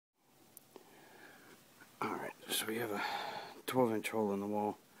So we have a 12-inch hole in the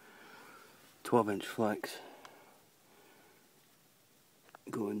wall, 12-inch flex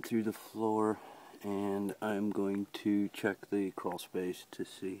going through the floor, and I'm going to check the crawl space to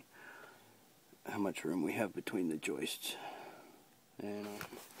see how much room we have between the joists. And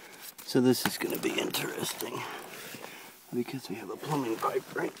so this is going to be interesting because we have a plumbing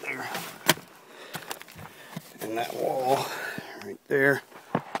pipe right there, and that wall right there.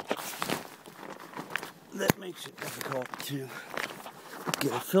 That makes it difficult to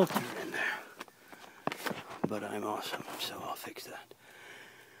get a filter in there, but I'm awesome, so I'll fix that.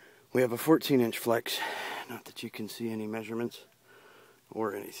 We have a 14-inch flex, not that you can see any measurements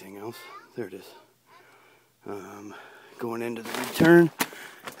or anything else. There it is. Going into the return,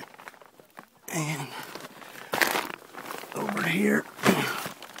 and over here,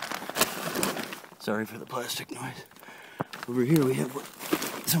 sorry for the plastic noise, over here we have what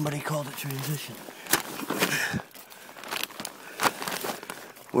somebody called a transition,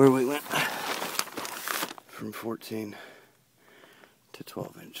 where we went from 14 to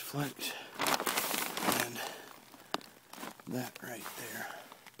 12-inch flex, and that right there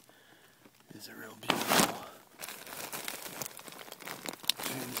is a real beautiful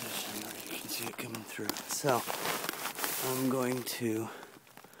transition where you can see it coming through. So I'm going to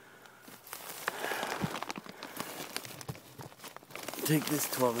take this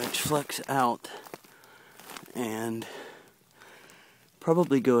 12-inch flex out and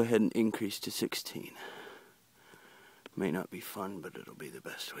probably go ahead and increase to 16. May not be fun, but it'll be the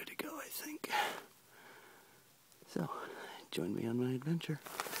best way to go, I think. So, join me on my adventure.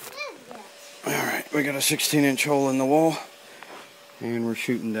 Alright, we got a 16-inch hole in the wall, and we're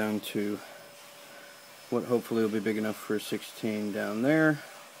shooting down to what hopefully will be big enough for a 16 down there,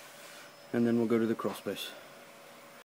 and then we'll go to the crawl space.